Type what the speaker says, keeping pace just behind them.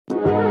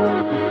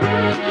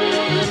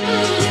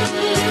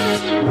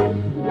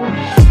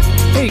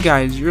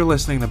guys, you're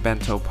listening to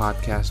Bento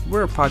Podcast.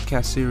 We're a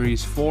podcast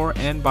series for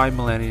and by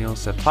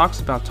millennials that talks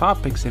about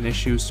topics and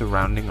issues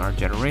surrounding our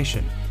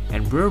generation.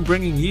 And we're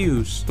bringing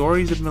you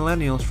stories of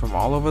millennials from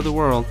all over the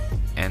world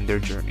and their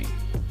journey.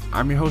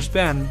 I'm your host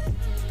Ben,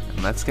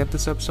 and let's get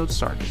this episode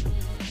started.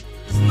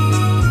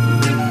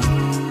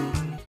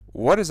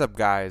 What is up,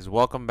 guys?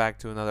 Welcome back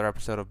to another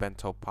episode of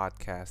Bento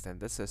Podcast,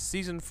 and this is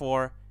Season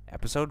 4,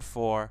 Episode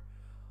 4,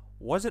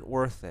 Was It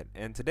Worth It?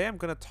 And today I'm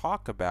going to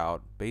talk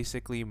about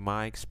basically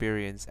my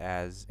experience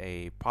as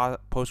a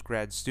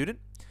post-grad student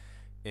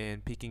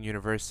in Peking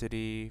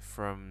University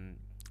from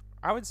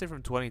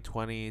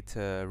 2020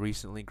 to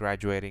recently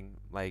graduating,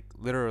 like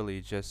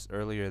literally just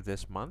earlier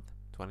this month,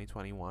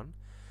 2021.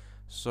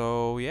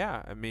 So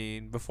yeah,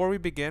 before we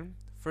begin,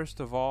 first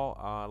of all,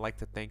 I'd like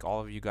to thank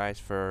all of you guys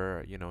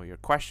for, your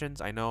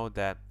questions. I know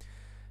that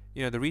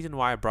the reason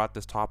why I brought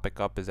this topic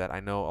up is that I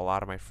know a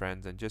lot of my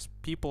friends and just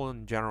people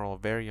in general,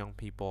 very young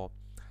people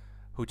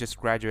who just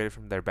graduated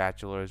from their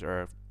bachelor's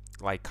are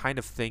like kind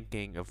of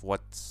thinking of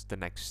what's the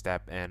next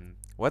step and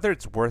whether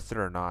it's worth it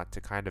or not to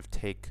kind of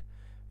take,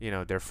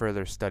 their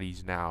further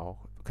studies now,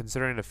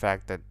 considering the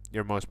fact that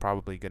you're most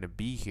probably going to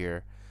be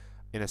here.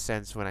 In a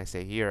sense, when I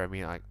say here, I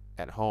mean like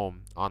at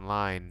home,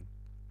 online.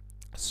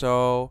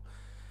 So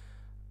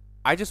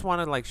I just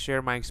want to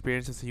share my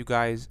experience with you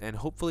guys, and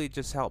hopefully it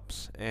just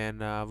helps.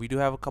 And we do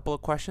have a couple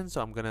of questions,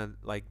 so I'm gonna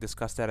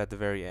discuss that at the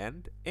very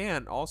end.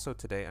 And also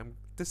today, I'm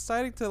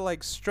deciding to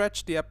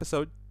stretch the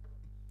episode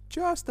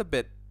just a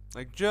bit,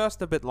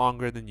 just a bit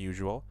longer than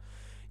usual.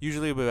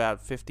 Usually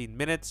about 15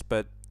 minutes,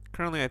 but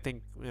currently I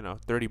think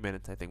 30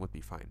 minutes I think would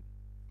be fine.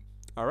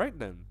 All right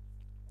then.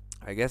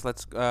 I guess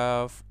let's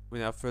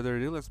without further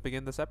ado, let's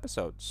begin this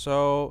episode.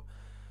 So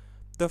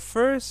the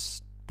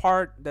first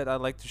part that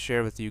I'd like to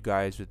share with you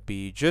guys would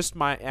be just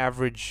my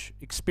average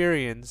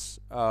experience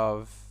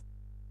of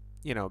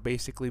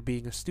basically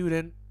being a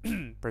student,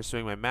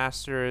 pursuing my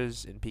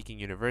master's in Peking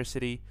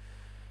University,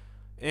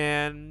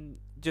 and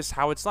just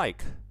how it's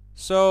like.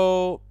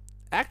 So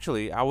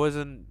actually I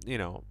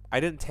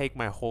didn't take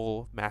my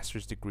whole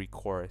master's degree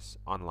course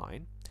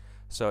online.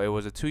 So it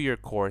was a 2-year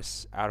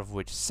course, out of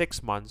which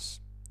 6 months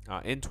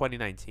in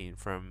 2019,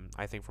 from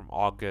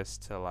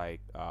August to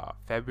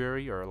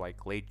February or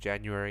late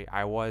January,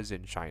 I was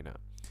in China.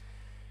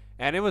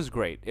 And it was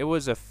great. It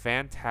was a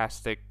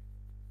fantastic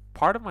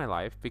part of my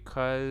life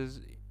because,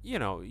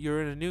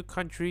 you're in a new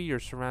country, you're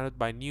surrounded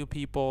by new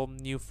people,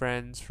 new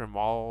friends from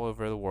all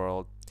over the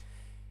world.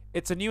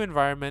 It's a new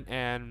environment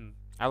and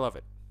I love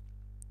it.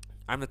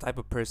 I'm the type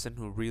of person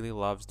who really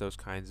loves those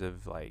kinds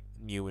of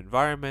new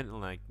environment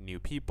and new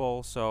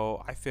people,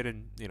 so I fit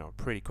in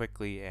pretty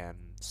quickly, and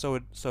so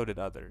did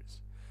others.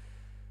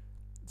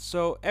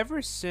 So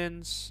ever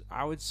since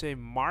I would say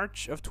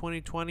March of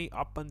 2020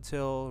 up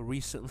until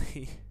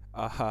recently,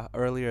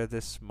 earlier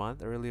this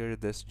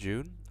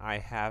June, I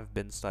have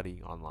been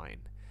studying online.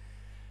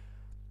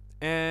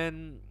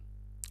 And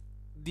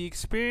the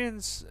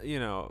experience,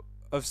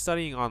 of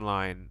studying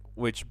online,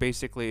 which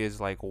basically is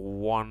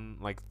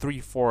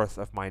 3/4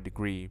 of my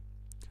degree,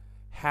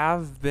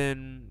 have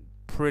been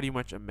pretty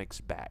much a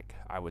mixed bag,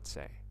 I would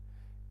say.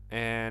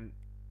 And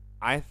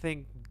I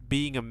think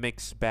being a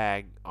mixed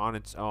bag on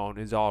its own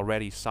is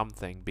already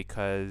something,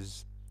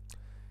 because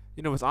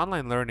with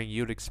online learning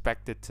you'd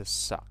expect it to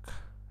suck.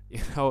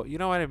 You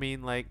know what I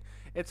mean?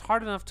 It's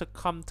hard enough to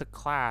come to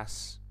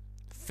class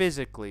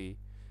physically,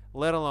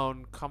 let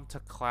alone come to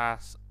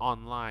class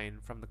online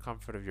from the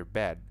comfort of your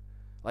bed.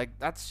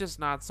 That's just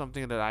not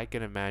something that I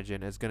can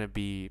imagine is going to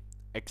be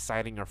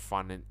exciting or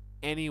fun in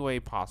any way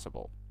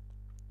possible.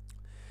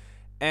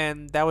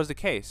 And that was the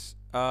case.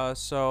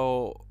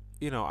 So,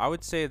 I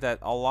would say that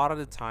a lot of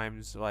the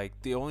times,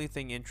 the only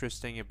thing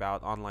interesting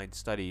about online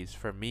studies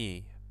for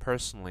me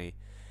personally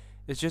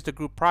is just a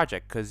group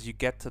project, because you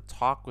get to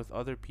talk with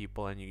other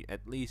people and you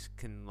at least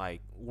can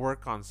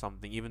work on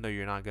something, even though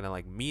you're not going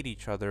to meet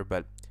each other,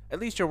 but at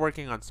least you're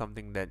working on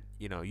something that,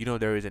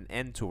 there is an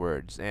end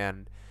towards.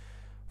 And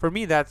for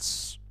me,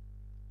 that's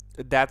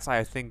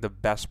I think the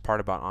best part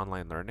about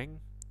online learning.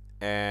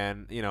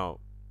 And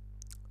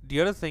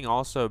the other thing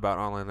also about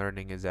online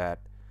learning is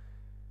that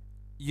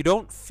you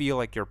don't feel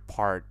like you're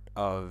part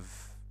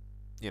of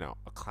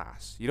a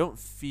class. You don't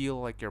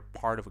feel like you're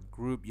part of a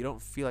group. You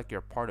don't feel like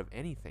you're part of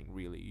anything,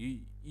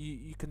 really.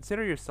 You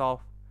consider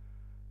yourself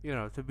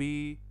to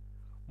be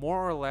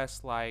more or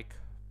less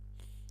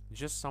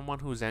just someone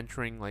who's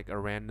entering a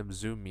random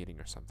Zoom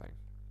meeting or something.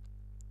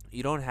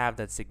 You don't have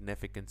that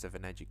significance of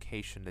an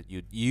education that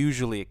you'd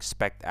usually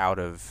expect out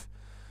of,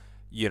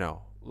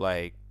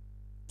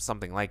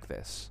 something like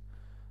this.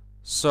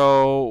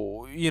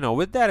 So,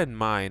 with that in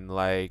mind,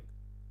 I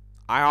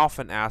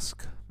often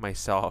ask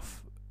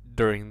myself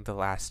during the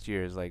last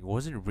years,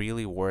 was it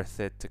really worth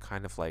it to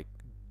kind of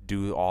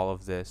do all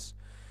of this?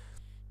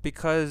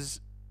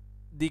 Because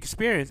the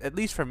experience, at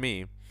least for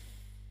me,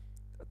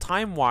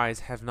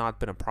 time-wise have not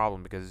been a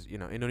problem, because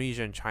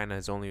Indonesia and China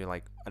is only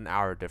an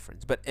hour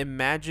difference. But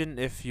imagine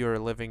if you're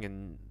living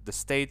in the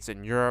States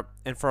and Europe,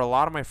 and for a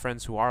lot of my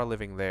friends who are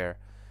living there,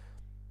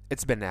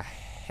 it's been a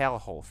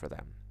hellhole for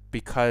them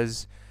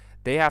because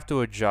they have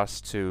to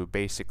adjust to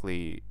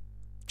basically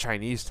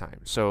Chinese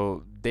time.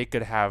 So they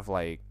could have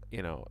like,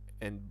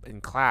 in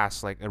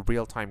class, like a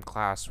real time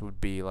class would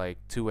be like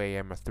 2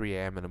 a.m. or 3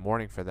 a.m. in the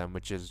morning for them,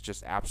 which is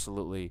just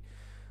absolutely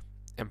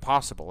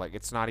impossible. Like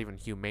it's not even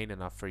humane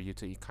enough for you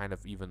to kind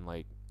of even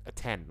like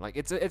attend. Like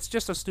it's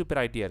just a stupid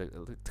idea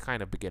to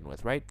kind of begin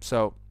with, right?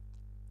 So,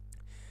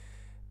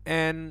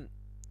 and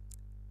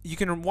you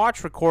can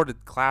watch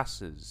recorded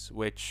classes,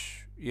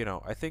 which,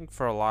 I think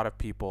for a lot of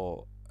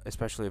people,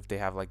 especially if they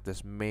have like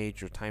this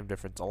major time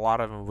difference, a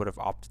lot of them would have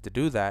opted to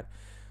do that.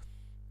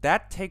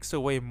 That takes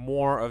away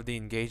more of the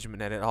engagement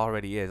than it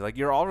already is. Like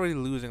you're already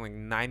losing like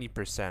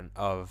 90%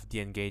 of the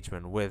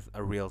engagement with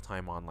a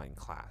real-time online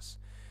class.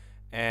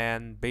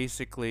 And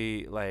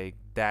basically like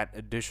that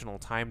additional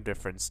time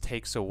difference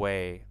takes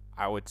away,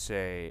 I would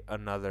say,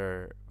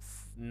 another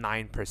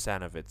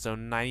 9% of it. So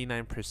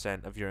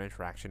 99% of your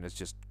interaction is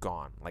just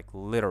gone. Like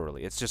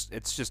literally, it's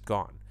just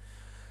gone.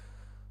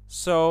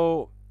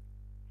 So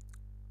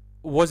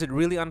was it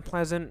really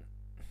unpleasant?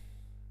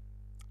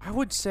 I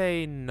would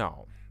say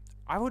no.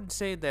 I would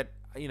say that,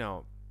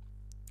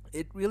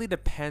 it really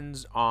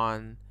depends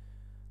on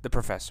the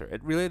professor.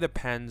 It really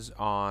depends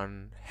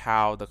on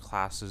how the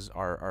classes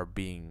are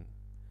being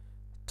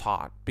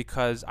taught.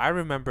 Because I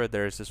remember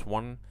there's this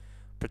one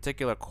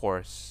particular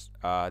course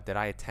that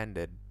I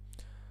attended,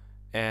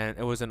 and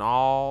it was an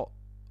all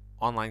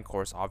online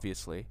course,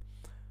 obviously.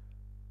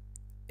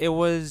 It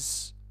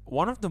was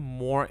one of the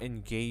more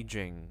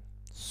engaging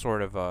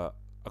sort of a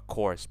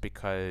course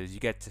because you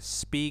get to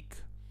speak,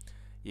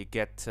 you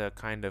get to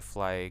kind of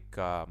like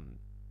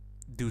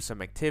do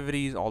some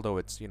activities, although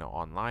it's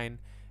online.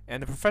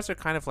 And the professor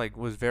kind of like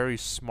was very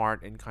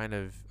smart in kind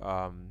of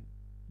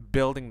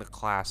building the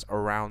class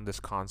around this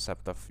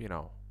concept of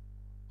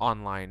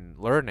online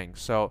learning.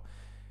 So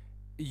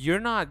you're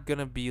not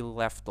gonna be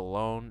left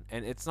alone,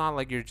 and it's not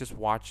like you're just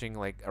watching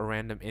like a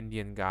random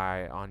Indian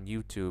guy on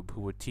YouTube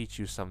who would teach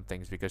you some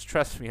things, because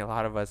trust me, a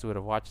lot of us would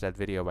have watched that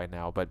video by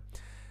now. But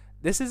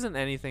this isn't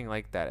anything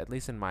like that, at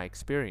least in my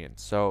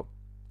experience. So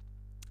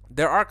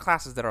there are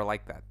classes that are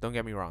like that. Don't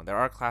get me wrong. There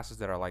are classes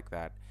that are like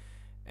that.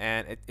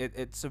 And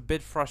it's a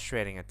bit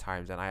frustrating at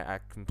times. And I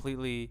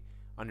completely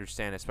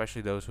understand,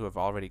 especially those who have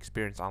already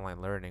experienced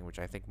online learning, which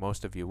I think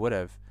most of you would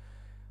have.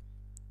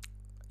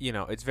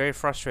 It's very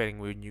frustrating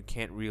when you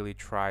can't really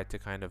try to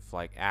kind of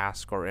like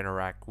ask or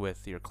interact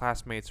with your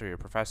classmates or your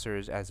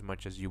professors as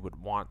much as you would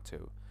want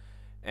to.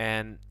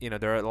 And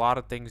there are a lot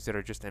of things that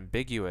are just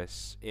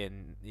ambiguous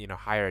in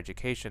higher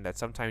education, that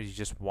sometimes you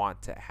just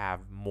want to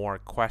have more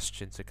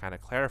questions to kind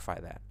of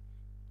clarify that.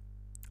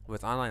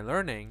 With online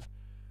learning,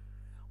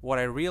 what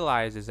I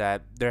realize is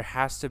that there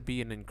has to be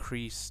an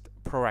increased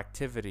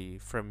proactivity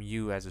from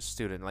you as a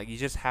student. Like you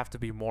just have to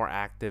be more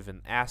active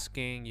in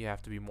asking, you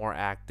have to be more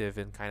active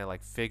in kind of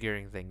like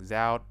figuring things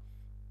out.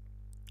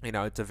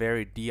 It's a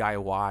very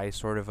DIY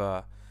sort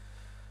of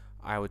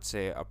I would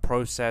say a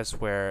process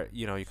where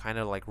you kind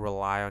of like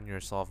rely on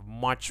yourself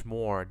much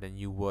more than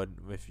you would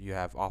if you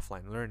have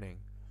offline learning.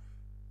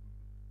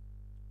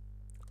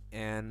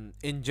 And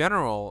in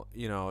general,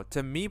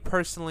 to me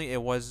personally,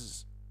 it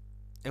was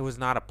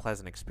not a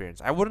pleasant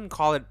experience. I wouldn't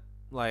call it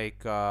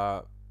like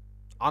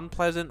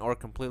unpleasant or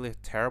completely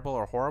terrible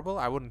or horrible.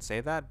 I wouldn't say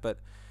that, but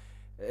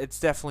it's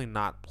definitely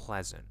not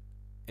pleasant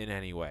in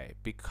any way,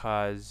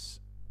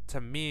 because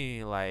to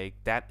me, like,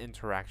 that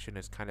interaction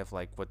is kind of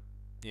like what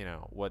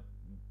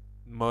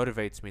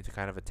motivates me to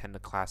kind of attend the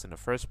class in the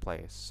first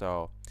place.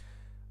 So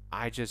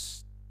I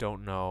just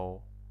don't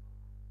know,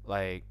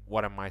 like,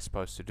 what am I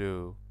supposed to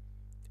do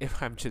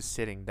if I'm just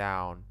sitting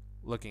down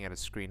looking at a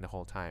screen the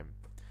whole time.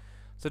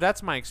 So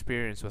that's my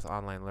experience with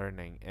online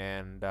learning,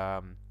 and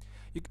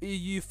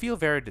you feel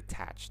very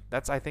detached.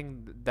 I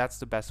think that's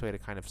the best way to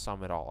kind of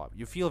sum it all up.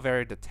 You feel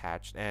very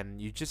detached,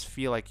 and you just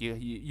feel like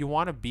you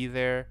want to be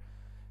there.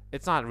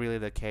 It's not really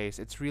the case.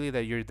 It's really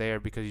that you're there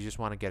because you just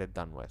want to get it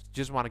done with. You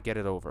just want to get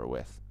it over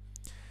with.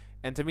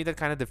 And to me, that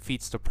kind of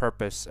defeats the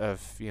purpose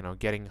of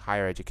getting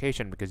higher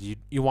education, because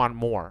you want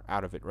more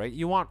out of it, right?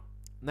 You want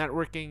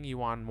networking, you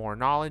want more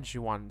knowledge,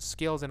 you want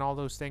skills and all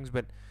those things.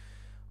 But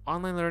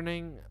online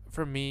learning,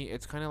 for me,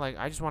 it's kind of like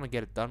I just want to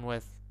get it done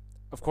with,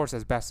 of course,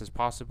 as best as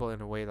possible,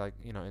 in a way like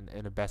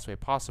in the best way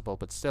possible.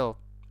 But still,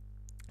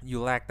 you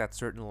lack that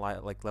certain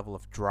like level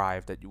of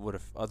drive that you would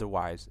have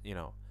otherwise,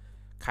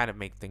 kind of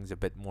make things a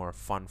bit more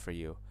fun for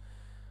you.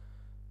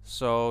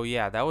 So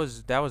yeah, that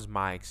was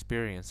my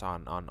experience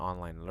on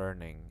online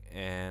learning.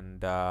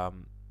 And a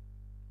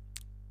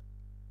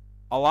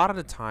lot of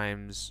the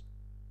times,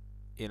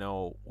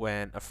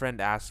 when a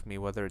friend asks me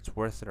whether it's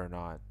worth it or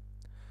not,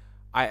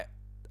 I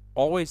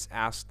always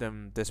ask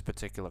them this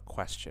particular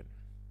question,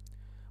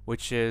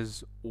 which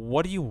is,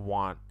 what do you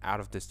want out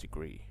of this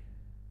degree?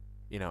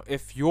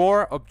 If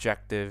your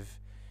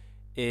objective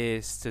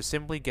is to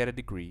simply get a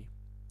degree,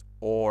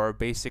 or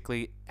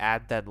basically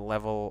add that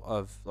level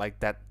of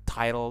like that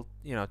title,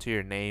 to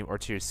your name or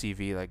to your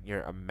CV, like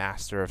you're a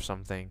master of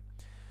something,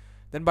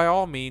 then by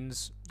all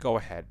means go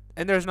ahead.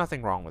 And there's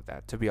nothing wrong with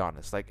that, to be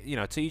honest. Like,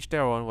 to each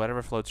their own,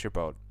 whatever floats your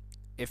boat.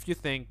 If you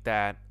think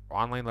that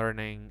online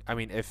learning,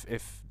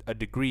 if a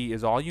degree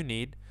is all you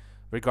need,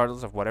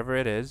 regardless of whatever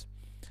it is,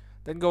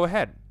 then go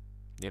ahead.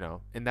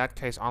 In that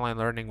case, online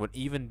learning would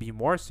even be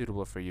more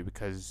suitable for you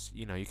because,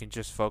 you can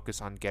just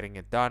focus on getting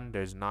it done.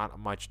 There's not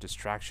much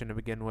distraction to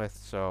begin with.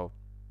 So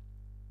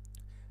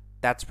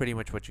that's pretty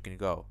much what you can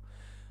go.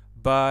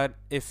 But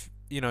if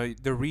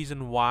the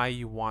reason why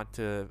you want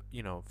to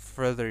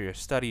further your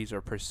studies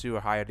or pursue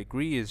a higher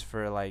degree is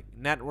for like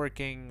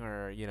networking,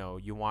 or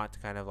you want to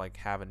kind of like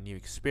have a new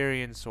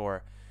experience,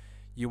 or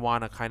you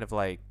want to kind of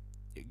like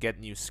get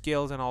new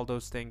skills and all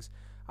those things,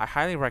 I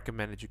highly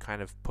recommend that you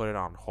kind of put it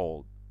on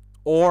hold,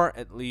 or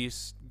at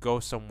least go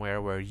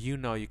somewhere where you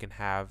can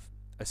have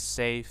a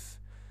safe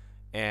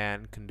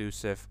and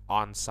conducive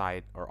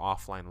on-site or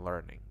offline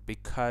learning.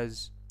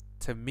 Because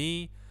to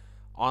me,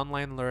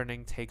 online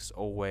learning takes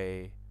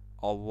away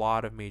a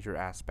lot of major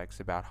aspects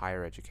about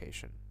higher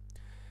education.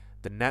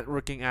 The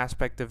networking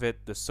aspect of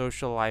it, the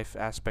social life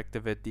aspect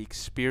of it, the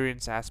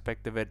experience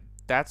aspect of it,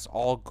 that's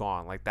all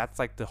gone. Like, that's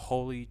like the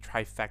holy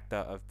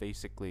trifecta of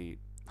basically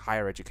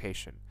higher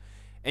education.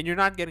 And you're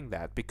not getting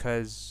that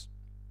because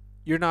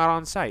you're not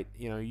on site.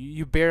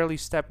 You barely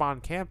step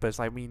on campus.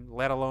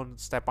 Let alone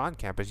step on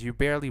campus. You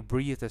barely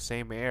breathe the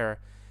same air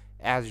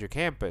as your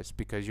campus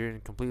because you're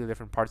in completely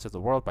different parts of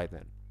the world by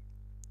then.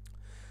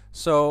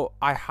 So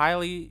I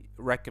highly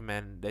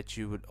recommend that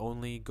you would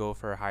only go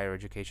for a higher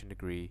education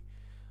degree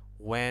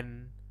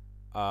when,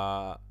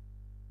 online,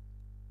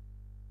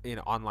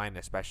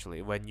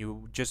 especially when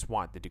you just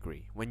want the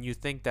degree. When you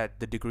think that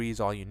the degree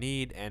is all you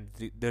need and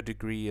the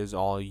degree is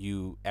all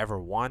you ever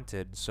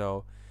wanted,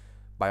 so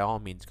by all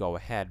means go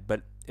ahead.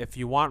 But if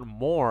you want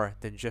more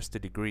than just a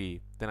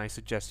degree, then I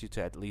suggest you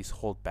to at least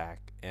hold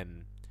back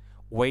and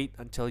wait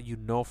until you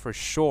know for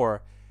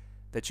sure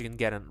that you can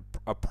get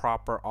a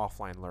proper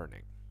offline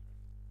learning.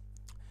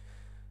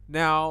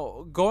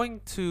 Now,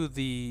 going to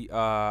the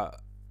the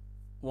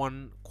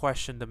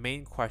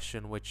main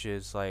question, which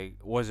is like,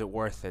 was it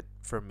worth it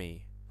for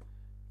me?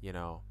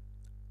 To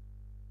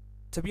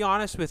be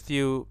honest with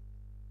you,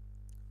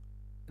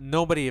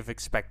 nobody have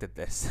expected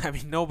this.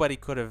 Nobody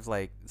could have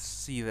like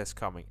see this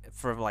coming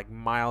from like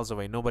miles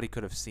away. Nobody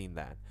could have seen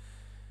that.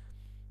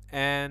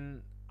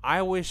 And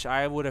I wish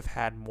I would have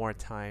had more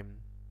time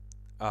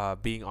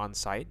being on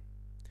site,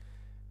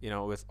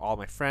 with all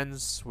my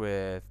friends,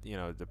 with,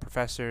 the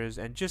professors,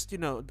 and just,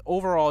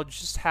 overall,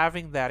 just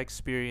having that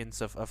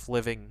experience of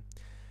living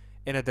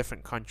in a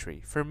different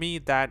country. For me,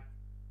 that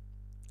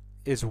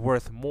is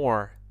worth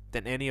more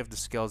than any of the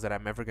skills that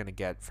I'm ever going to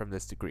get from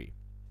this degree.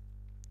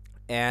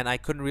 And I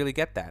couldn't really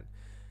get that.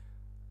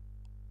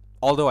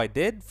 Although I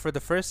did for the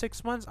first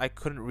 6 months, I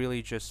couldn't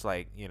really just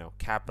like,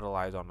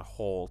 capitalize on the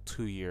whole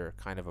 2-year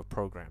kind of a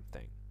program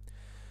thing.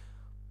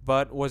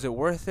 But was it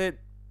worth it?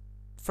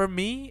 For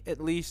me,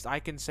 at least, I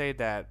can say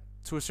that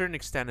to a certain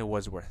extent it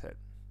was worth it.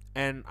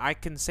 And I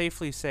can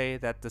safely say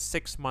that the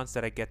 6 months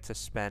that I get to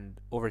spend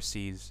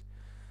overseas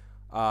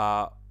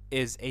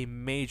is a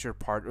major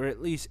part, or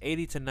at least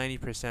 80 to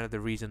 90% of the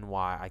reason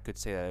why I could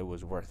say that it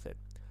was worth it.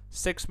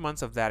 6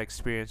 months of that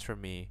experience for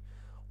me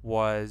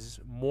was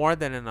more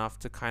than enough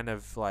to kind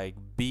of like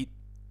beat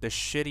the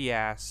shitty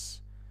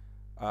ass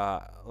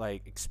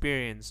like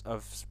experience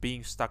of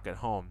being stuck at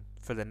home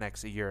for the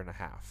next 1.5 years.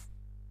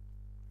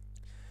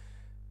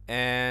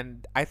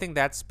 And I think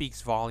that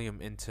speaks volume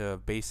into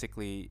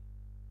basically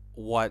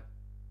what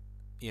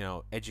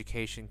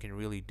education can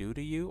really do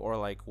to you, or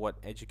like what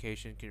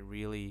education can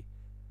really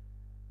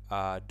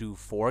do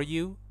for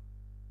you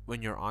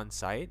when you're on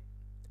site.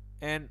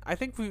 And I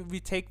think we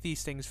take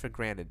these things for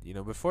granted.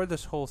 Before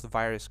this whole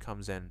virus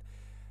comes in,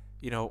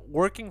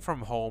 working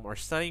from home or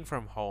studying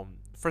from home,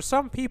 for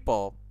some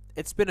people,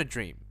 it's been a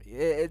dream.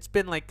 It's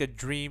been like a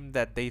dream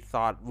that they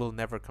thought will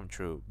never come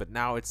true. But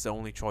now it's the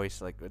only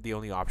choice, like the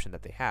only option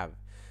that they have.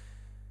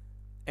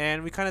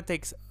 And we kind of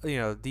take,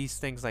 these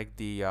things like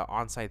the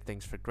on-site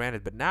things for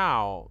granted. But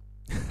now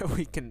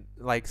we can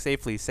like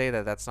safely say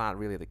that that's not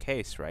really the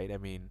case, right?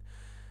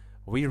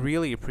 We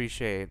really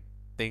appreciate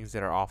things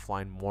that are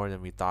offline more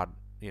than we thought,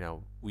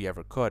 we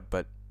ever could.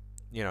 But,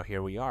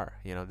 here we are.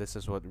 This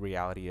is what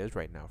reality is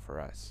right now for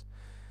us.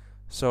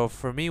 So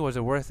for me, was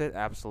it worth it?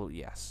 Absolute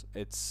yes.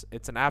 It's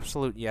an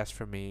absolute yes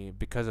for me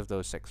because of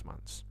those 6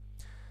 months.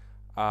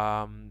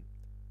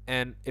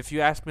 And if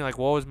you ask me, like,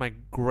 what was my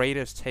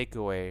greatest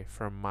takeaway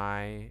from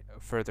my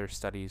further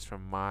studies,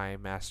 from my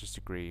master's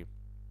degree,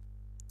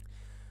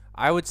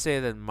 I would say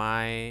that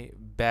my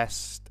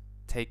best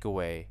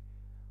takeaway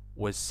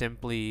was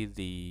simply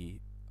the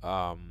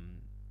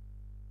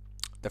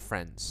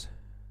friends,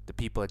 the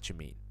people that you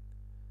meet.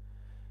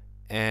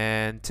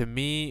 And to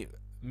me,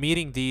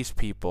 meeting these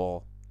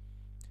people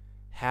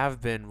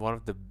have been one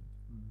of the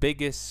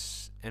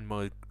biggest and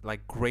most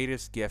like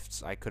greatest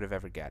gifts I could have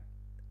ever,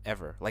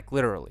 like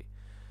literally.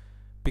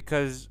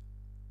 Because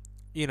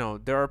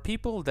there are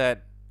people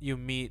that you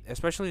meet,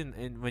 especially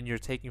in when you're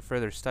taking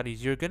further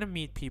studies, you're gonna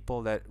meet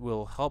people that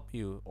will help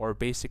you or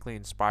basically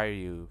inspire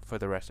you for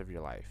the rest of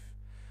your life.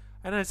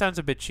 I know it sounds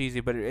a bit cheesy,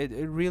 but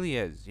it really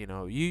is.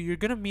 You're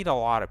gonna meet a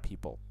lot of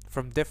people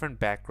from different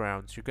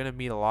backgrounds. You're gonna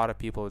meet a lot of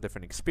people with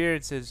different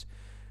experiences,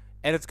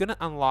 and it's gonna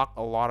unlock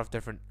a lot of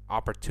different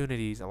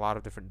opportunities, a lot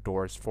of different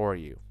doors for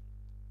you.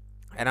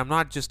 And I'm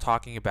not just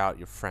talking about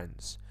your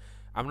friends.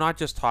 I'm not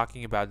just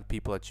talking about the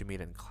people that you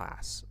meet in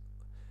class.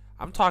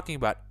 I'm talking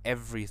about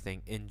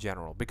everything in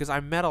general, because I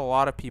met a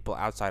lot of people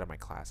outside of my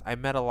class. I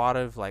met a lot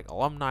of like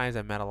alumni,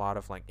 I met a lot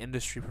of like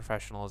industry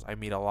professionals, I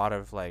meet a lot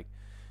of like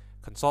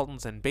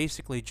consultants, and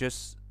basically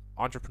just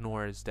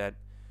entrepreneurs that,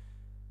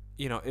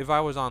 if I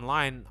was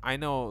online, I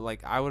know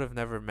like I would have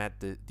never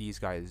met these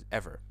guys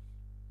ever.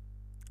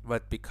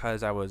 But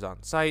because I was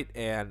on site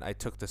and I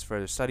took this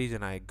further studies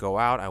and I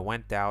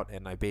went out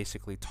and I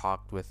basically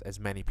talked with as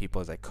many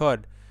people as I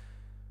could,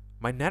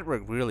 my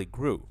network really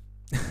grew.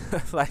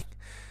 Like,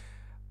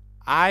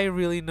 I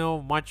really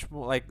know much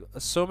more, like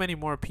so many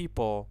more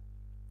people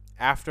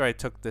after I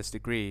took this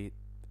degree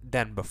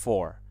than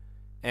before.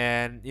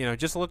 And,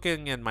 just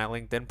looking at my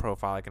LinkedIn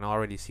profile, I can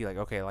already see like,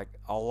 okay, like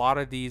a lot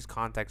of these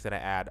contacts that I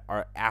add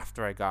are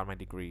after I got my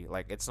degree.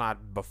 Like, it's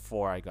not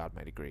before I got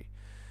my degree.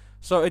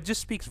 So it just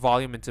speaks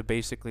volume into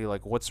basically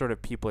like what sort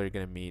of people you're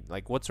going to meet,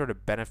 like what sort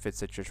of benefits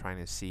that you're trying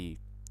to see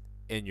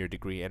in your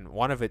degree. And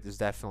one of it is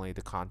definitely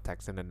the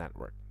contacts in the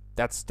network.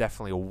 That's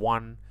definitely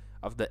one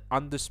of the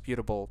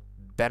undisputable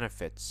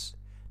benefits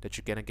that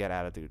you're going to get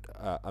out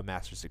of a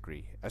master's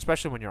degree,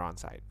 especially when you're on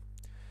site.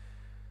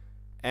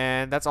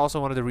 And that's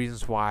also one of the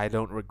reasons why I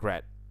don't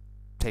regret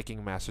taking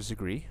a master's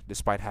degree,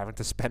 despite having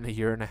to spend a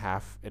year and a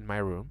half in my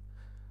room.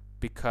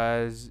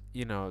 Because,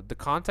 the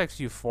contacts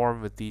you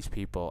form with these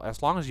people,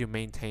 as long as you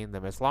maintain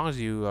them, as long as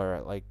you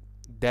are like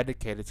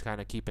dedicated to kind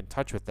of keep in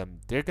touch with them,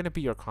 they're going to be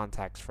your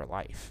contacts for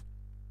life.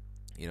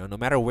 No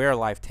matter where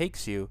life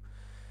takes you,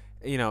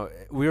 we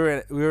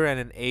were at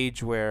an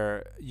age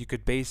where you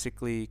could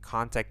basically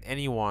contact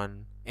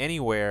anyone,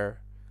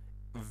 anywhere,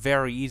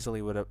 very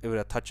easily with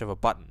a touch of a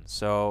button.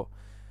 So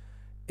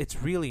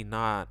it's really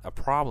not a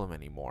problem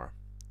anymore.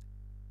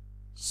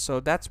 So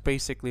that's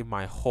basically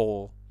my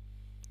whole,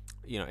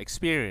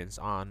 experience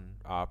on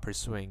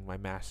pursuing my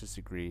master's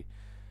degree.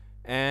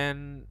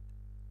 And,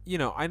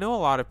 I know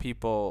a lot of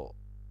people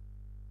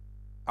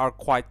are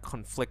quite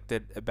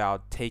conflicted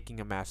about taking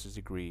a master's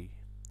degree,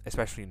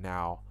 especially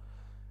now.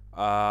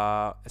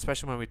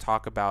 Especially when we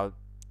talk about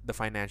the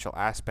financial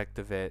aspect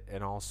of it,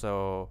 and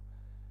also,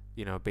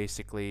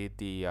 basically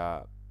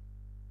the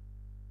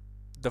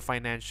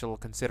financial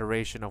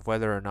consideration of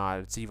whether or not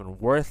it's even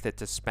worth it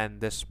to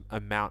spend this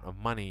amount of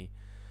money.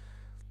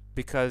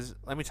 Because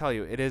let me tell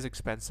you, it is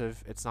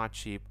expensive. It's not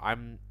cheap.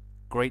 I'm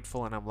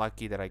grateful and I'm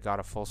lucky that I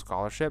got a full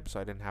scholarship, so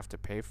I didn't have to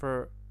pay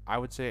for, I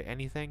would say,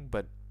 anything.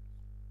 But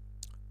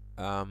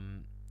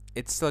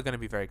it's still going to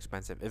be very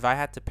expensive. If I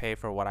had to pay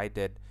for what I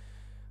did,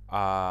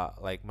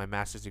 like my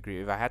master's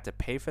degree, if I had to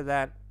pay for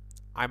that,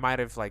 I might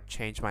have like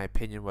changed my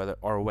opinion whether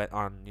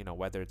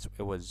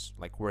it was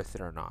like worth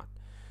it or not.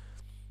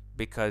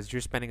 Because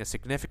you're spending a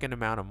significant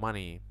amount of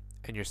money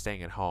and you're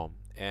staying at home,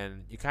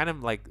 and you kind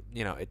of like,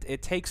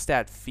 it takes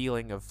that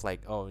feeling of like,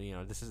 oh,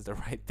 this is the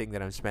right thing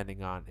that I'm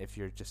spending on if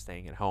you're just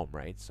staying at home,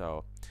 right?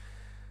 So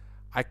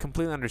I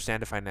completely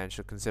understand the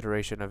financial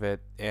consideration of it.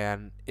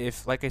 And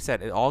if, like I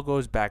said, it all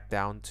goes back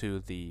down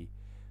to the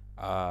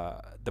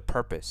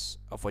purpose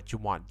of what you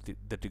want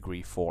the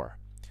degree for.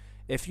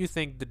 If you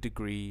think the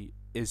degree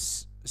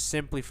is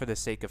simply for the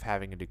sake of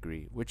having a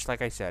degree, which,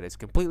 like I said, is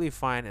completely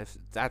fine, if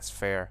that's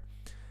fair,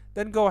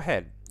 then go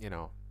ahead,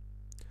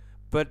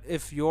 But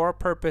if your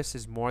purpose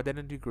is more than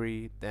a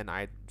degree, then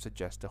I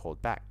suggest to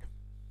hold back.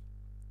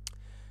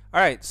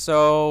 All right,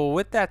 so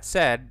with that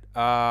said,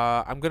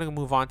 I'm going to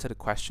move on to the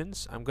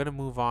questions. I'm going to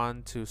move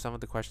on to some of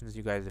the questions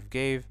you guys have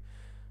gave.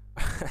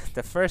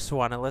 The first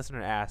one, a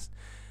listener asked,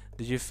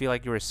 did you feel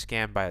like you were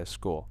scammed by a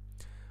school?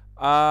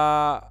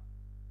 No,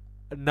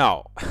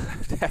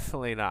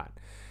 definitely not.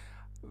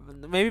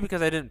 Maybe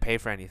because I didn't pay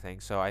for anything,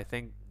 so I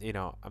think,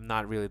 I'm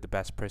not really the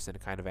best person to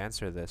kind of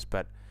answer this,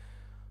 but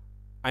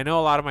I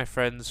know a lot of my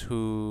friends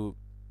who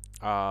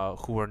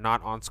were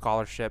not on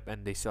scholarship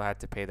and they still had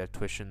to pay their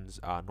tuitions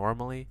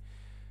normally,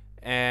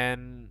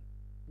 and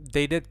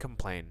they did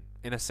complain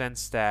in a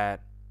sense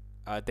that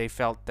they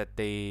felt that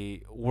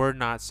they were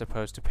not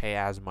supposed to pay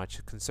as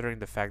much, considering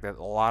the fact that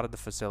a lot of the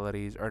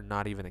facilities are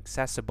not even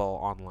accessible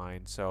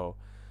online. So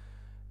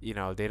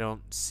they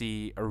don't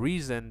see a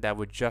reason that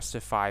would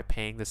justify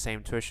paying the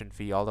same tuition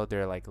fee, although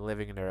they're like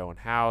living in their own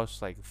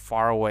house, like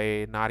far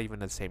away, not even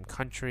in the same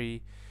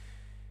country.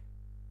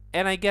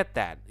 And I get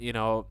that,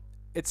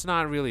 it's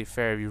not really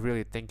fair if you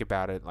really think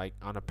about it, like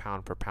on a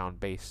pound per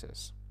pound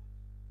basis.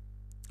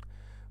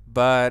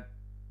 But,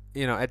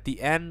 at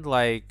the end,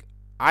 like,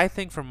 I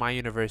think from my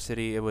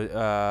university, it was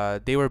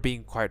they were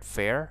being quite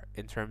fair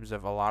in terms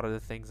of a lot of the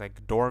things,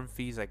 like dorm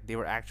fees. Like, they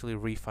were actually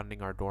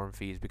refunding our dorm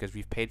fees because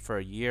we've paid for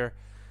a year,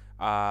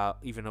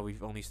 even though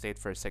we've only stayed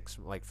for 6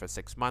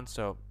 months.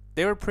 So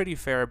they were pretty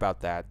fair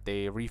about that.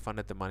 They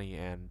refunded the money,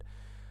 and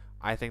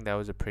I think that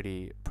was a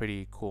pretty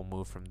cool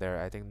move from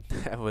there. I think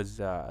that was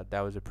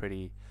a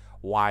pretty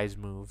wise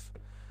move.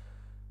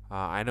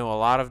 I know a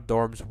lot of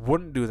dorms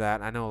wouldn't do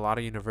that. I know a lot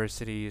of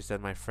universities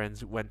that my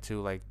friends went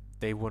to, like,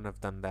 they wouldn't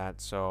have done that.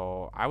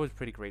 So I was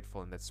pretty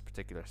grateful in this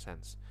particular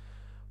sense.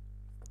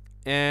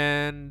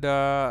 And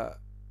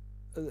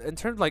in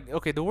terms, like,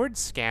 okay, the word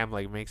scam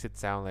like makes it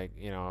sound like,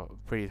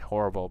 pretty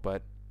horrible,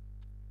 but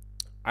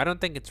I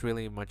don't think it's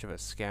really much of a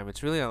scam.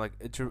 It's really like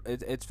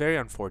it's very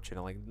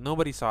unfortunate. Like,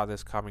 nobody saw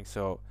this coming,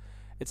 so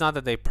it's not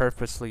that they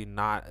purposely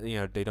not,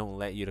 they don't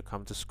let you to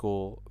come to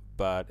school,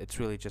 but it's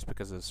really just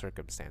because of the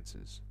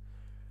circumstances.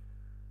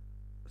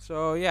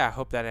 So yeah, I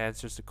hope that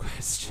answers the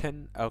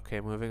question.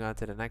 Okay, moving on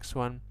to the next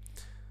one.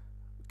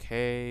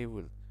 Okay,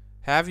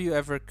 have you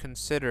ever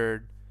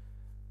considered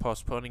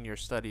postponing your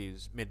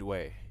studies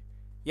midway?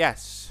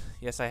 Yes,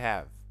 I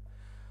have.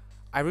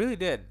 I really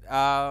did.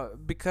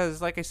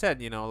 Because like I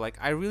said, like,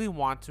 I really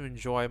want to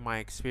enjoy my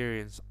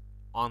experience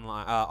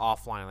online,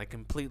 offline, like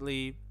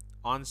completely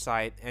on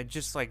site, and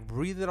just like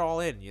breathe it all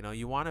in.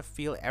 You want to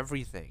feel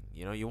everything.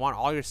 You want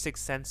all your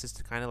six senses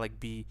to kind of like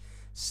be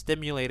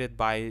stimulated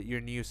by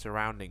your new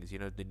surroundings.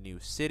 The new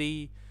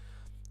city,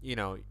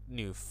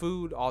 new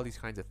food, all these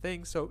kinds of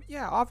things. So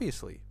yeah,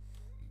 obviously.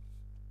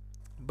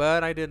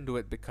 But I didn't do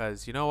it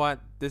because, you know what?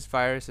 This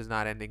virus is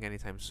not ending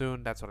anytime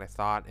soon. That's what I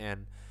thought.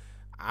 And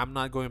I'm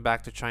not going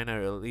back to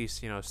China, or at least,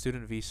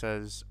 student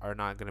visas are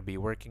not going to be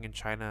working in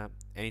China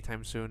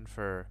anytime soon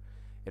for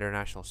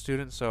international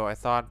students. So I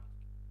thought,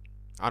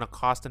 on a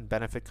cost and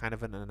benefit kind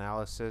of an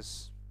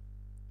analysis,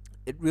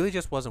 it really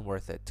just wasn't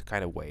worth it to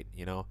kind of wait,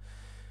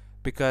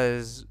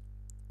 because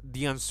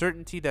the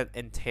uncertainty that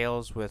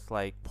entails with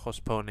like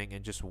postponing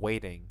and just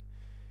waiting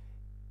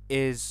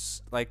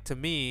is, like, to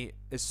me,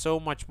 is so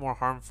much more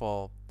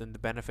harmful than the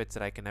benefits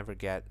that I can ever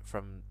get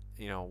from,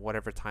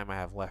 whatever time I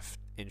have left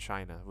in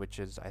China, which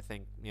is, I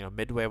think,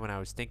 midway when I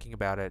was thinking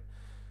about it,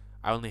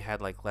 I only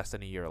had like less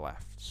than a year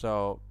left.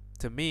 So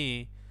to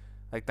me,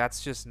 like,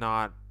 that's just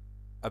not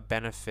a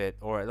benefit,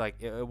 or like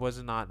it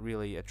was not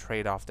really a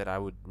trade-off that I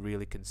would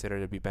really consider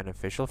to be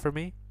beneficial for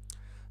me.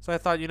 So I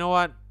thought, you know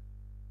what?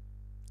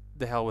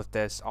 The hell with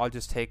this. I'll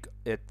just take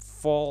it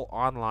full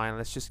online.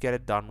 Let's just get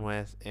it done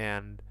with,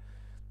 and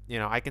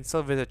I can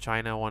still visit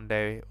China one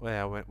day,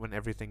 when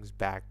everything's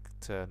back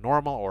to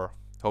normal, or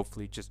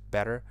hopefully just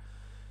better.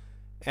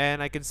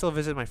 And I can still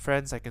visit my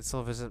friends, I can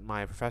still visit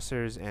my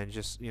professors, and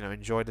just,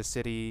 enjoy the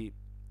city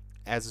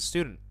as a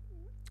student,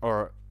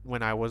 or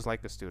when I was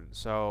like a student.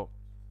 So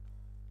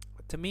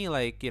to me,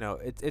 like,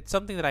 it's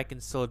something that I can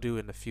still do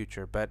in the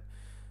future, but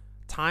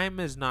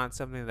time is not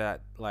something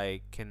that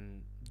like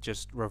can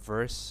just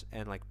reverse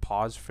and like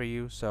pause for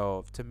you.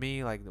 So to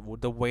me, like,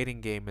 the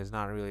waiting game is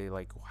not really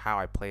like how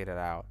I played it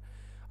out.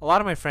 A lot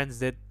of my friends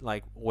did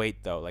like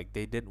wait though. Like,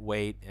 they did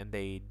wait, and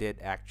they did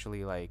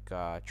actually like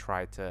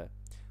try to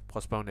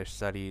postpone their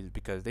studies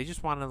because they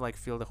just want to like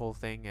feel the whole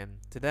thing. And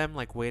to them,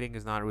 like, waiting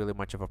is not really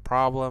much of a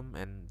problem,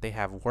 and they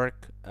have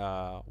work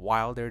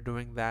while they're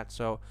doing that.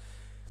 So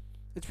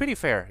it's pretty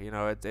fair.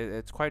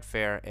 It's quite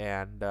fair,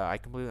 and I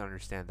completely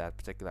understand that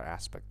particular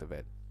aspect of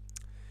it.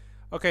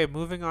 Okay,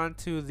 moving on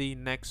to the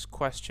next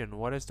question.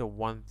 What is the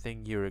one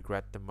thing you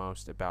regret the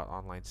most about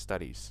online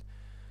studies?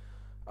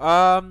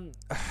 Um,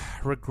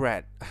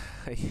 regret.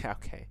 Yeah,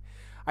 okay.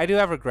 I do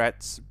have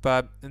regrets,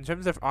 but in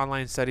terms of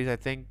online studies, I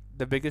think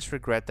the biggest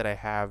regret that I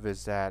have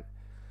is that,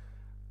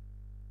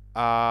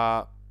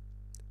 uh,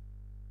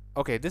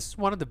 okay, this is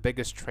one of the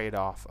biggest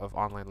trade-off of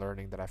online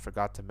learning that I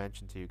forgot to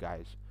mention to you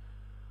guys.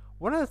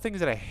 One of the things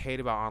that I hate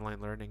about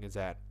online learning is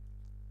that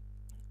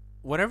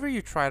whenever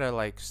you try to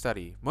like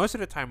study, most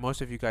of the time,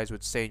 most of you guys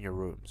would stay in your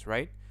rooms,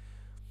 right?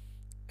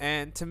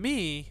 And to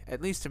me,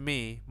 at least to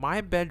me,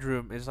 my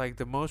bedroom is like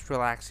the most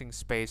relaxing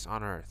space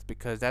on earth,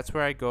 because that's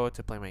where I go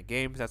to play my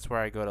games. That's where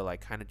I go to like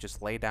kind of just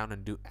lay down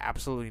and do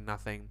absolutely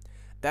nothing.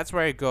 That's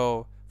where I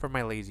go for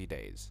my lazy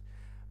days.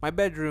 My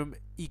bedroom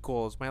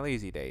equals my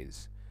lazy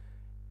days.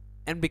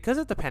 And because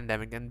of the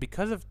pandemic, and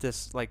because of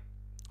this like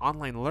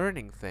online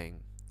learning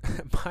thing,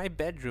 my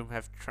bedroom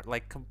have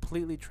like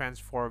completely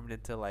transformed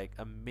into like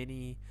a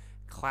mini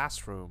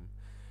classroom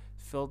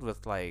filled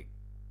with like,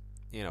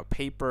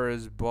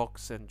 papers,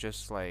 books, and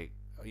just like,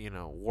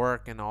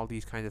 work and all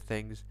these kinds of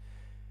things.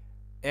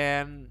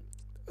 And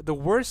the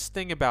worst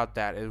thing about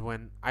that is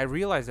when I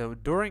realized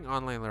that during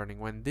online learning,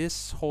 when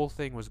this whole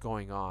thing was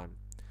going on,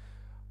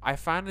 I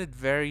found it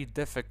very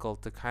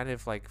difficult to kind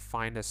of like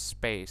find a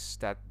space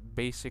that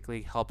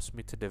basically helps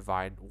me to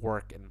divide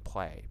work and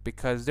play,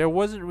 because there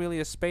wasn't really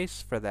a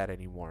space for that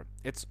anymore.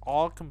 It's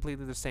all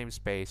completely the same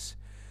space.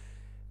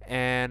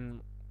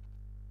 And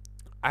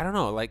I don't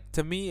know, like,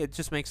 to me it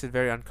just makes it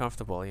very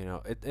uncomfortable.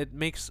 It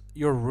makes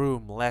your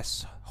room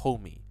less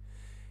homey.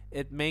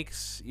 It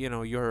makes,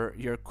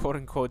 your quote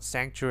unquote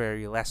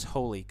sanctuary less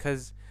holy,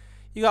 because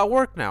you got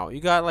work now.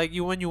 You got like,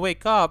 you when you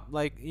wake up,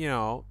 like,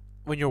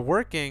 when you're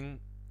working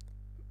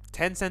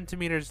 10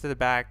 centimeters to the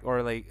back,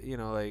 or like,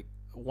 like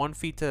 1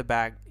 feet to the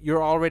back,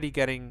 you're already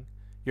getting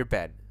your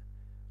bed.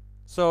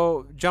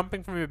 So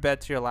jumping from your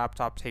bed to your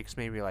laptop takes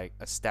maybe like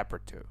a step or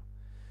two.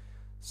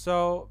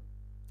 So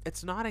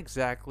it's not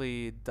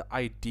exactly the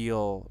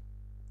ideal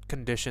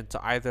condition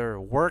to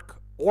either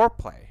work or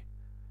play.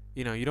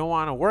 You don't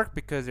want to work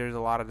because there's a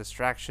lot of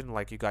distraction.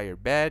 Like you got your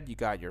bed, you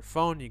got your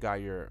phone, you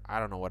got your, I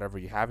don't know, whatever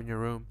you have in your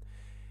room.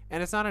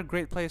 And it's not a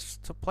great place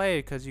to play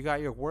because you got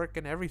your work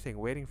and everything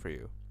waiting for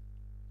you.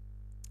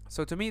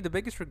 So to me, the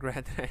biggest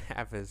regret that I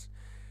have is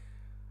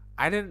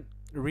I didn't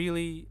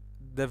really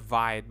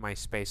divide my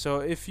space.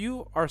 So if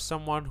you are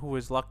someone who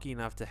is lucky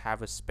enough to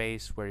have a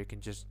space where you can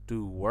just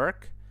do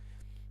work,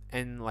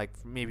 and like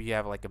maybe you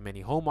have like a mini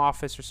home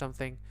office or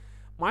something,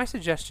 my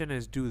suggestion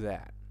is do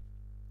that.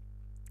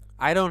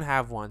 I don't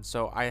have one,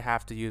 so I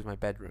have to use my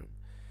bedroom.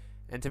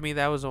 And to me,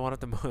 that was one of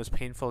the most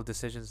painful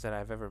decisions that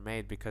I've ever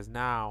made, because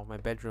now my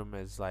bedroom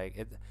is like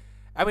it.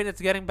 I mean,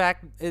 it's getting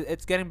back.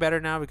 It's getting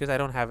better now because I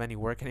don't have any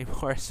work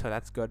anymore, so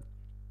that's good.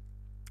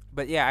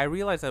 But yeah, I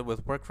realized that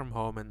with work from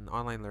home and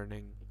online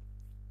learning,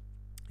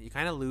 you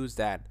kind of lose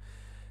that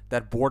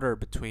border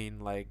between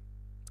like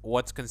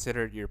what's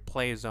considered your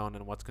play zone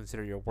and what's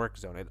considered your work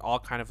zone. It all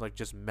kind of like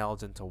just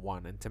melds into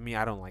one. And to me,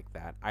 I don't like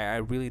that. I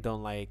really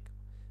don't like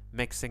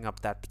mixing up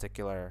that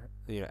particular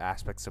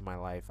aspects of my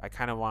life. I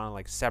kind of want to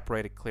like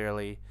separate it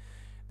clearly.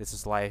 This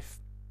is life.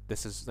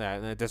 This is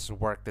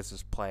work. This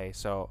is play.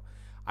 So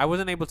I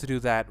wasn't able to do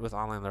that with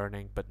online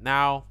learning, but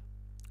now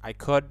I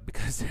could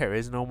because there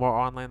is no more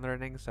online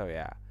learning. So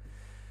yeah.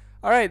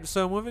 All right,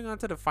 so moving on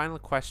to the final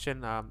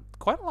question.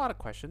 Quite a lot of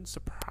questions.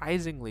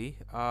 Surprisingly,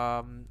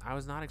 I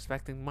was not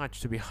expecting much,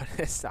 to be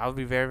honest. I'll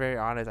be very, very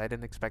honest. I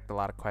didn't expect a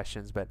lot of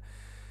questions, but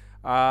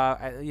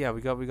yeah,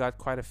 we got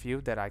quite a few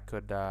that I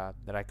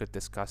could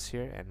discuss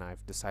here, and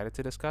I've decided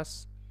to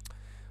discuss.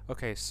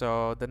 Okay,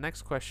 so the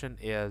next question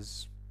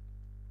is,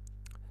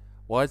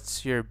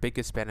 what's your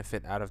biggest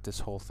benefit out of this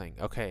whole thing?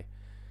 Okay,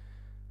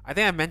 I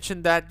think I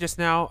mentioned that just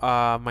now.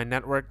 My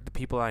network, the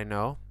people I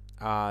know,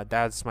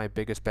 that's my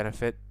biggest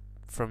benefit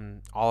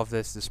from all of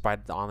this.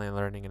 Despite the online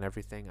learning and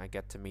everything, I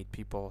get to meet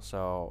people,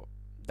 so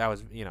that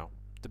was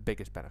the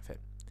biggest benefit.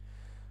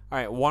 All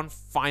right, one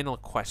final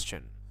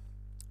question.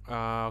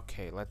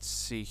 Okay, let's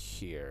see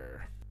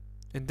here.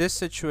 In this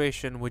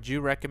situation, would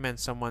you recommend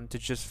someone to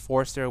just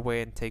force their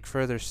way and take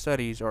further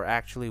studies, or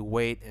actually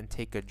wait and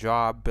take a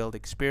job, build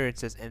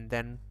experiences, and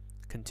then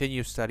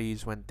continue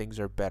studies when things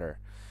are better?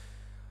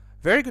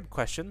 Very good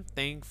question.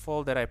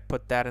 Thankful that I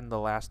put that in the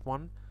last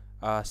one.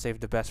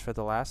 Save the best for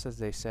the last, as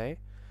they say.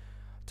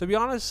 To be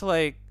honest,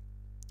 like,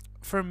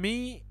 for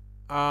me,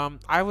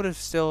 I would have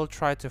still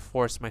tried to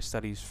force my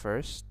studies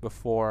first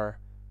before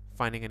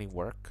finding any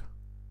work.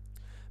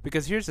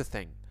 Because here's the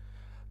thing.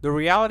 The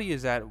reality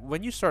is that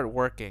when you start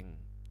working,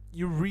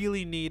 you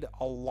really need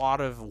a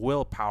lot of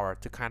willpower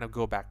to kind of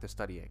go back to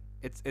studying.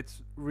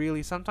 It's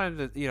really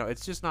sometimes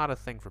it's just not a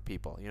thing for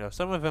people.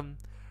 Some of them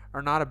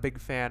are not a big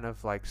fan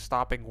of like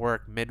stopping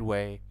work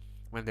midway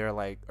when they're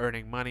like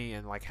earning money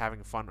and like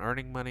having fun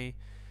earning money,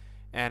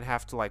 and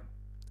have to like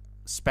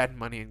spend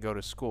money and go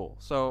to school.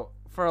 So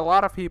for a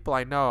lot of people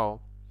I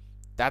know,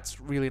 that's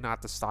really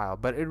not the style.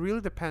 But it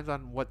really depends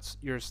on what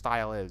your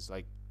style is.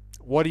 Like,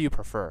 what do you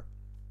prefer?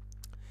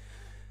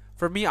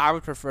 For me, I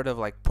would prefer to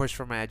like push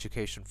for my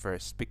education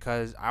first,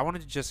 because I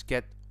wanted to just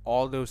get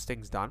all those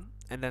things done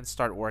and then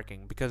start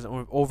working, because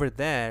over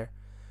there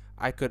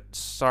I could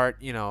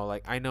start,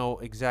 like I know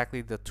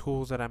exactly the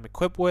tools that I'm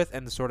equipped with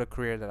and the sort of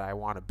career that I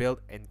want to build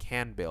and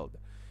can build.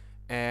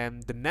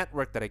 And the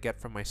network that I get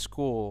from my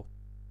school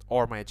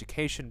or my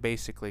education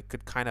basically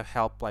could kind of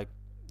help like,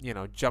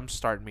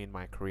 jumpstart me in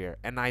my career.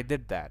 And I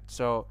did that.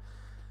 So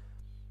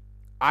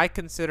I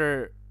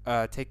consider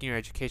taking your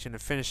education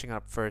and finishing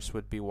up first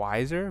would be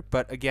wiser.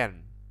 But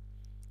again,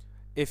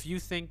 if you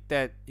think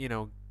that,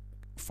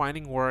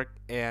 finding work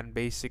and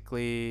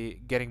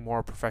basically getting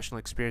more professional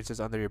experiences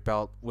under your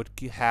belt would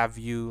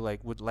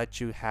would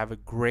let you have a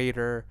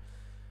greater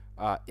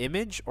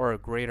image or a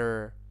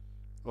greater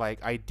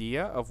like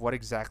idea of what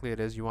exactly it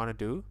is you want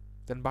to do,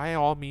 then by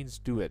all means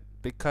do it.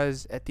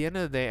 Because at the end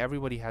of the day,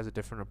 everybody has a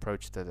different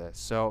approach to this.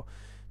 So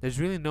there's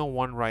really no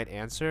one right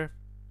answer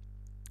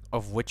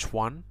of which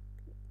one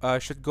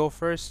should go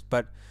first.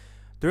 But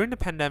during the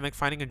pandemic,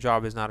 finding a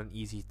job is not an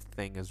easy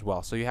thing as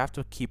well. So you have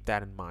to keep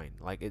that in mind.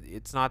 Like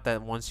it's not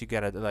that once you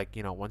get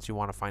once you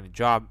want to find a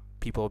job,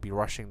 people will be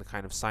rushing to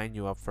kind of sign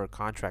you up for a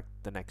contract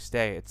the next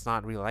day. It's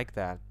not really like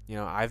that.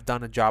 I've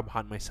done a job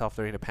hunt myself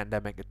during the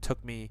pandemic. It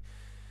took me,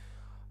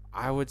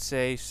 I would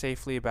say,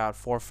 safely about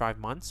 4 or 5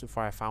 months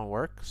before I found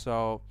work.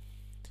 So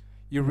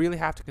you really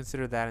have to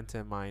consider that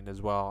into mind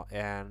as well.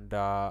 And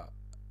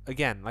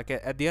again, like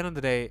at the end of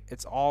the day,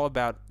 it's all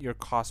about your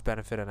cost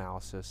benefit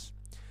analysis.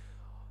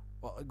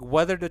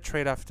 Whether the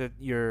trade-off that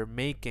you're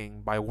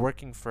making by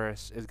working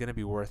first is going to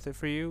be worth it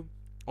for you,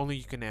 only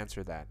you can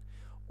answer that.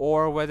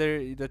 Or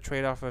whether the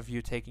trade-off of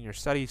you taking your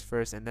studies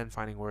first and then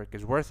finding work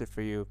is worth it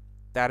for you,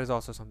 that is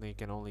also something you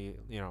can only,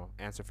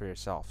 answer for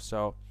yourself.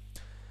 So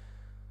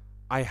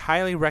I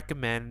highly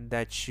recommend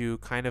that you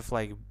kind of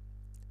like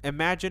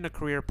imagine a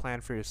career plan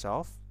for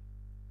yourself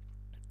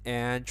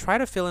and try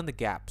to fill in the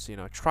gaps.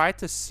 Try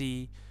to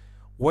see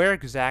where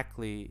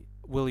exactly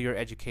will your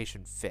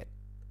education fit.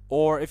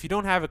 Or if you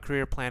don't have a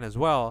career plan as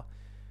well,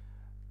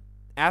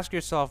 ask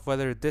yourself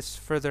whether this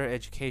further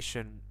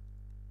education,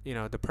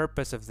 the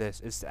purpose of this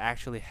is to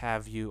actually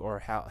have you or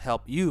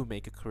help you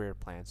make a career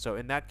plan. So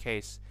in that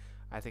case,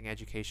 I think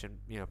education,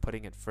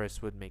 putting it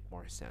first would make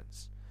more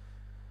sense.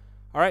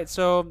 All right,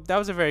 so that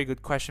was a very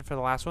good question for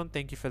the last one.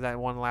 Thank you for that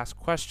one last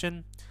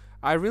question.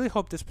 I really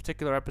hope this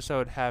particular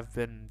episode have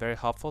been very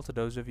helpful to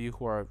those of you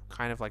who are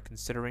kind of like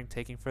considering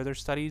taking further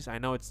studies. I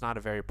know it's not a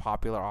very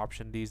popular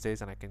option these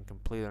days, and I can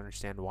completely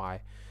understand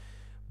why.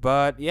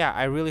 But yeah,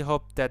 I really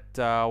hope that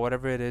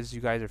whatever it is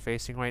you guys are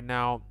facing right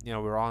now,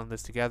 we're all in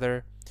this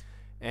together.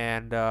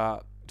 And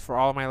for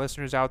all of my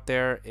listeners out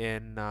there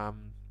in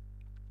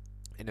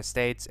the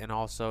States and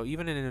also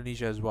even in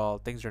Indonesia as well,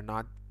 things are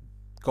not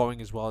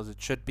going as well as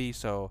it should be.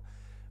 So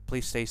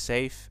please stay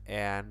safe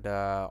and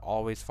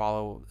always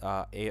follow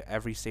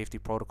every safety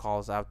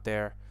protocols out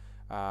there.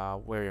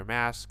 Wear your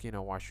mask,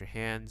 wash your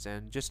hands,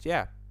 and just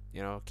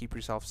keep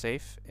yourself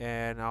safe.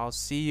 And I'll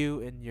see you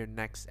in your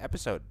next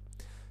episode.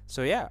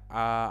 So yeah,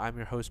 I'm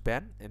your host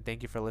Ben, and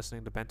thank you for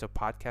listening to Bento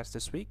Podcast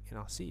this week, and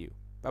I'll see you.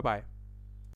 Bye bye.